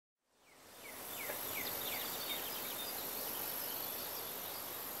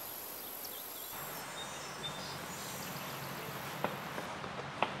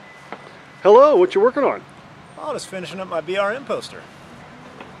Hello, what you working on? Oh, just finishing up my BRM poster.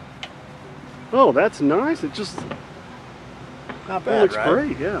 Oh, that's nice. It just Not bad, looks right?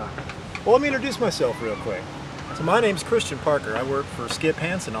 great, yeah. Well, let me introduce myself real quick. So my name's Christian Parker. I work for Skip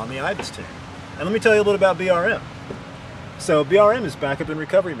Hansen on the IBIS team. And let me tell you a little about BRM. So BRM is Backup and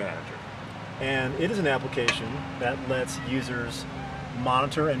Recovery Manager. And it is an application that lets users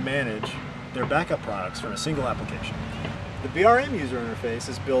monitor and manage their backup products from a single application. The BRM user interface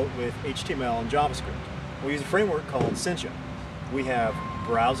is built with HTML and JavaScript. We use a framework called Sencha. We have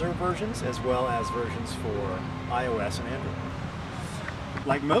browser versions as well as versions for iOS and Android.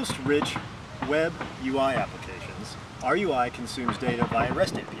 Like most rich web UI applications, our UI consumes data via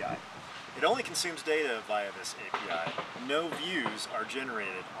REST API. It only consumes data via this API. No views are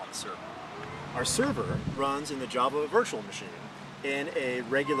generated on the server. Our server runs in the Java virtual machine in a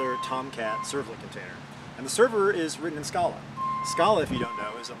regular Tomcat servlet container. And the server is written in Scala. Scala, if you don't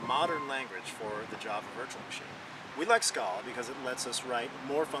know, is a modern language for the Java virtual machine. We like Scala because it lets us write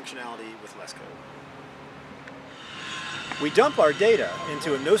more functionality with less code. We dump our data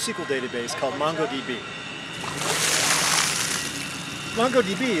into a NoSQL database called MongoDB.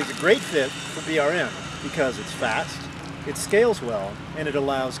 MongoDB is a great fit for BRM because it's fast, it scales well, and it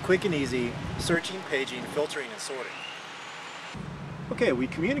allows quick and easy searching, paging, filtering, and sorting. Okay, we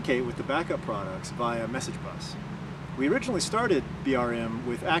communicate with the backup products via message bus. We originally started BRM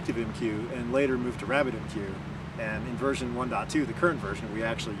with ActiveMQ and later moved to RabbitMQ, and in version 1.2, the current version, we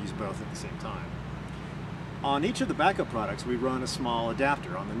actually use both at the same time. On each of the backup products, we run a small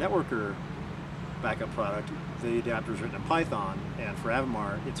adapter. On the Networker backup product, the adapter is written in Python, and for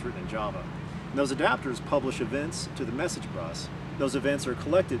Avamar, it's written in Java. And those adapters publish events to the message bus. Those events are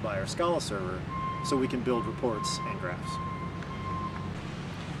collected by our Scala server, so we can build reports and graphs.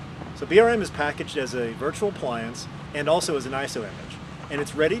 So BRM is packaged as a virtual appliance and also as an ISO image, and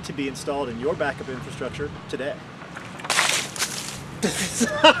it's ready to be installed in your backup infrastructure today.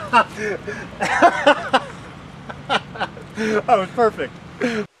 That was perfect.